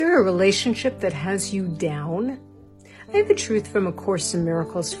there a relationship that has you down? I have a truth from A Course in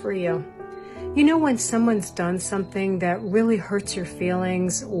Miracles for you. You know when someone's done something that really hurts your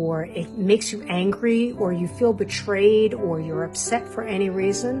feelings, or it makes you angry, or you feel betrayed, or you're upset for any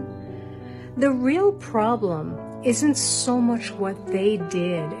reason? The real problem isn't so much what they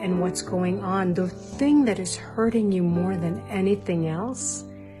did and what's going on. The thing that is hurting you more than anything else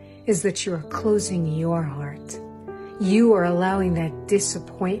is that you're closing your heart. You are allowing that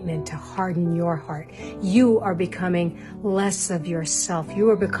disappointment to harden your heart. You are becoming less of yourself.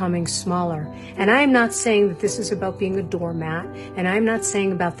 You are becoming smaller. And I'm not saying that this is about being a doormat, and I'm not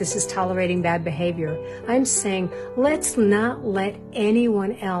saying about this is tolerating bad behavior. I'm saying let's not let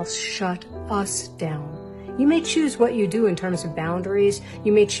anyone else shut us down. You may choose what you do in terms of boundaries.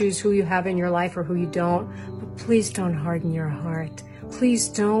 You may choose who you have in your life or who you don't, but please don't harden your heart. Please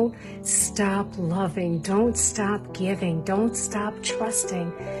don't stop loving. Don't stop giving. Don't stop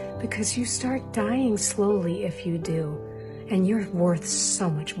trusting, because you start dying slowly if you do. And you're worth so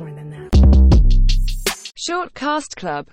much more than that. Shortcast Club.